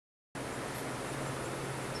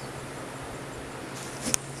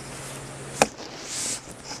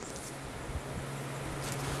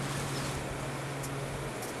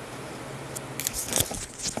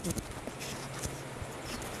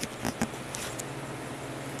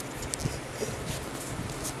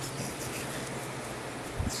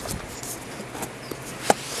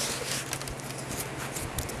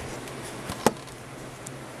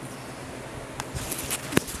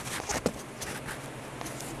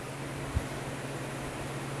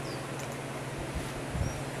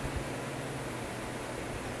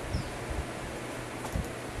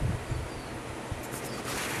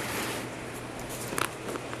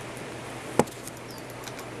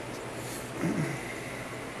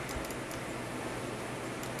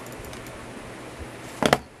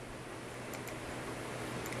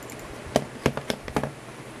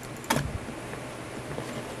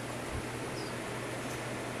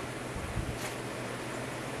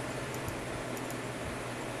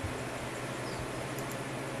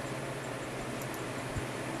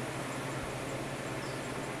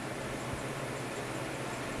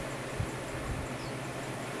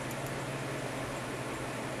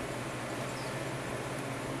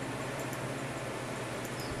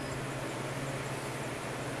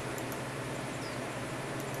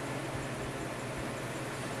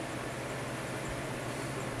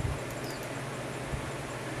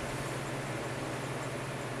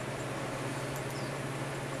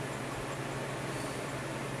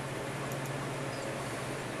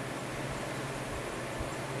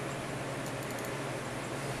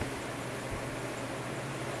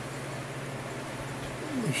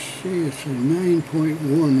See, it's a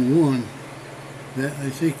 9.11. That, I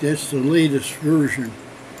think that's the latest version.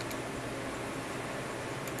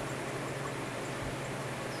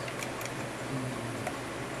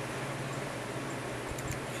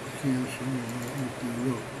 Cancel, open it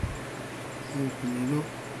up. Open it up.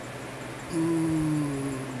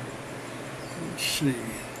 Let's see.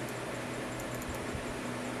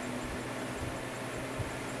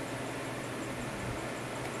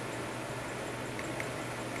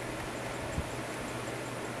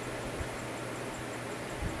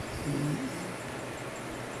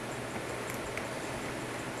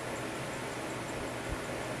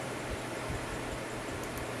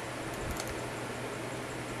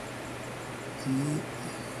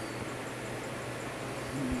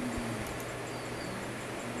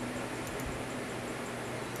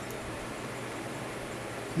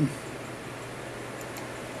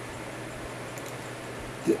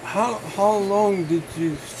 How long did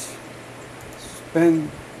you spend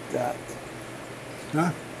that?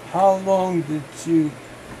 Huh? How long did you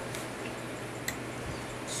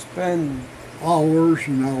spend? Hours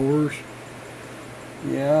and hours.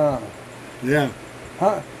 Yeah. Yeah.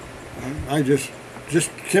 Huh? I just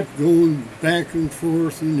kept going back and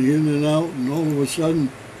forth and in and out, and all of a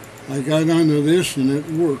sudden I got onto this and it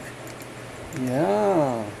worked.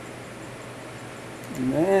 Yeah.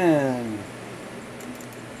 Man.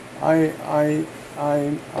 I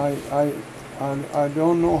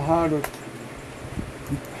don't know how to.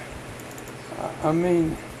 I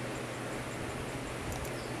mean,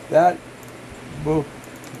 that book,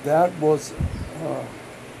 that was.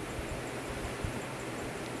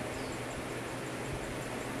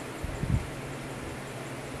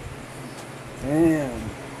 Damn.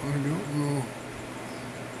 I don't know.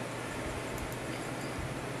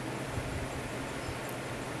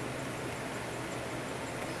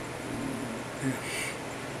 Yes.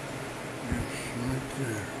 Yes, right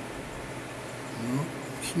there. No,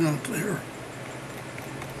 it's not there.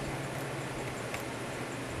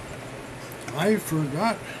 I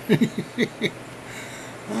forgot.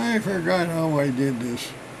 I forgot how I did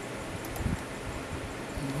this.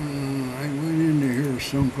 I went into here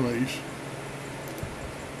someplace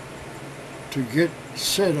to get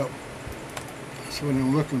set up. That's what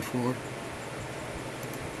I'm looking for.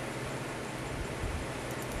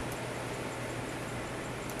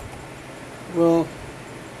 Well,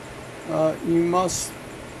 you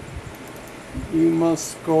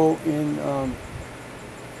must go in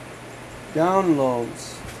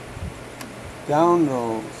downloads.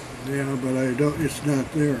 Yeah, but I don't. It's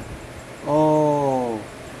not there. Oh.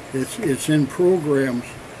 It's in programs.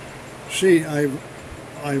 See, I've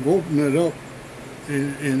opened it up,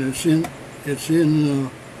 and it's in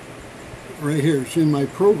right here. It's in my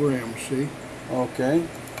program. See? Okay.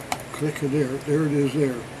 Click it there. There it is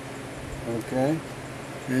there. Okay.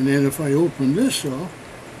 And then if I open this up,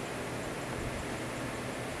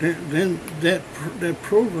 then that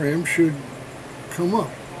program should come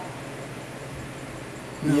up.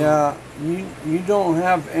 Now, Yeah, you don't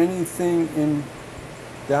have anything in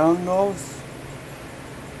downloads?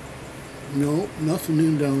 No, nothing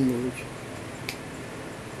in downloads.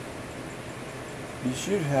 You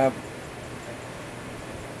should have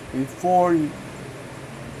before you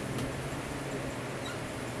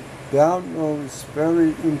download is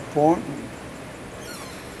very important.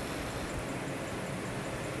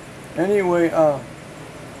 Anyway,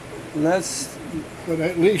 let's. But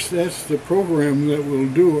at least that's the program that will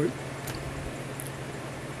do it.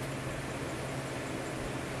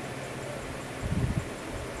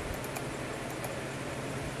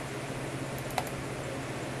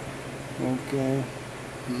 Okay.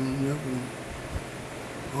 That will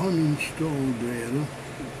uninstall data.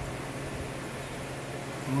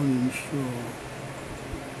 Uninstall.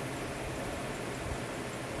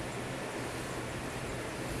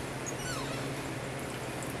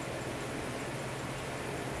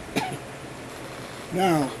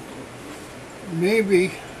 Now,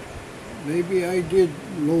 maybe I did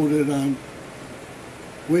load it on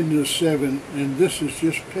Windows 7, and this is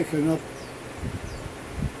just picking up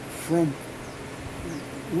from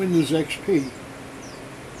Windows XP.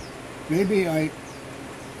 Maybe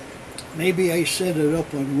I set it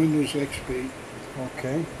up on Windows XP.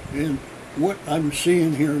 Okay. And what I'm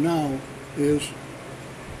seeing here now is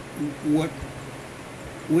what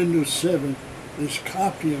Windows 7 is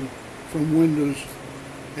copying from Windows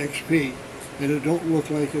XP, and it don't look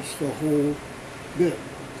like it's the whole bit.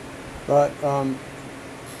 But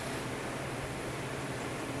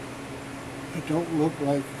It don't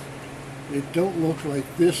look like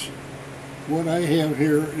this. What I have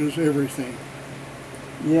here is everything.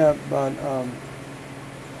 yeah, but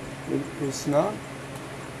It's not?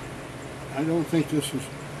 I don't think this is,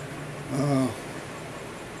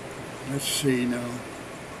 let's see now.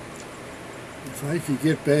 If I could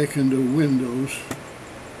get back into Windows,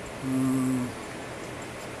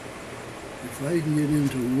 if I can get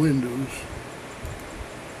into Windows,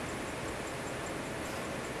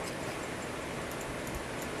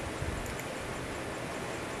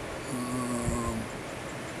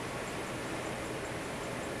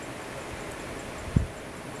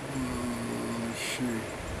 let's see,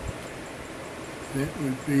 that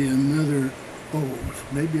would be another, oh,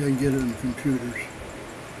 maybe I can get it on computers.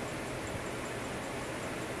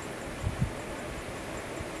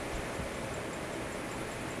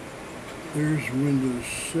 There's Windows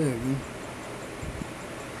 7,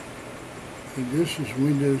 and this is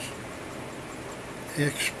Windows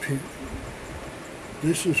XP.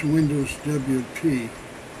 This is Windows WP.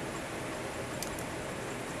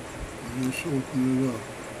 Let's open it up.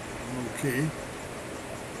 Okay.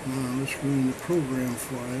 Now let's go into Program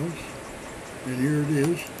Files, and here it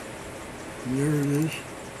is. And there it is.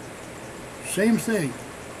 Same thing.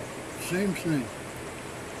 Same thing.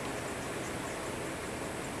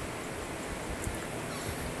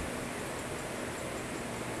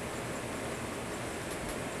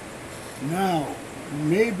 Now,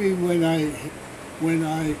 maybe when I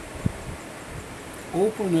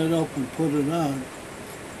open it up and put it on,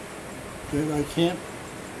 that I can't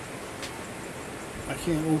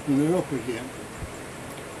open it up again,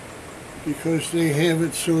 because they have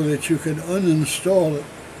it so that you can uninstall it.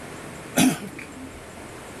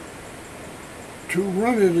 To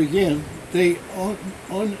run it again, they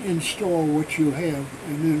uninstall what you have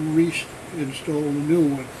and then reinstall a new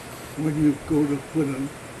one when you go to put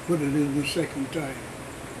it in the second time.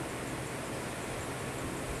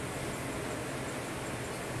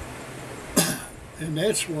 And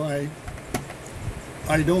that's why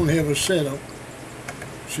I don't have a setup.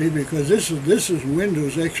 See, because this is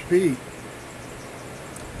Windows XP.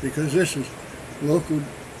 Because this is local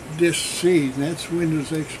disk C, and that's Windows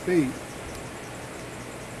XP.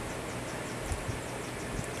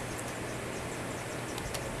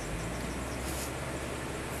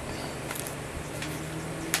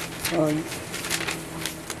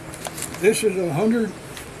 This is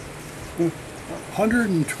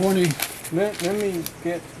 120. Let me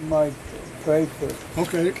get my paper.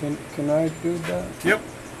 Okay. Can I do that? Yep.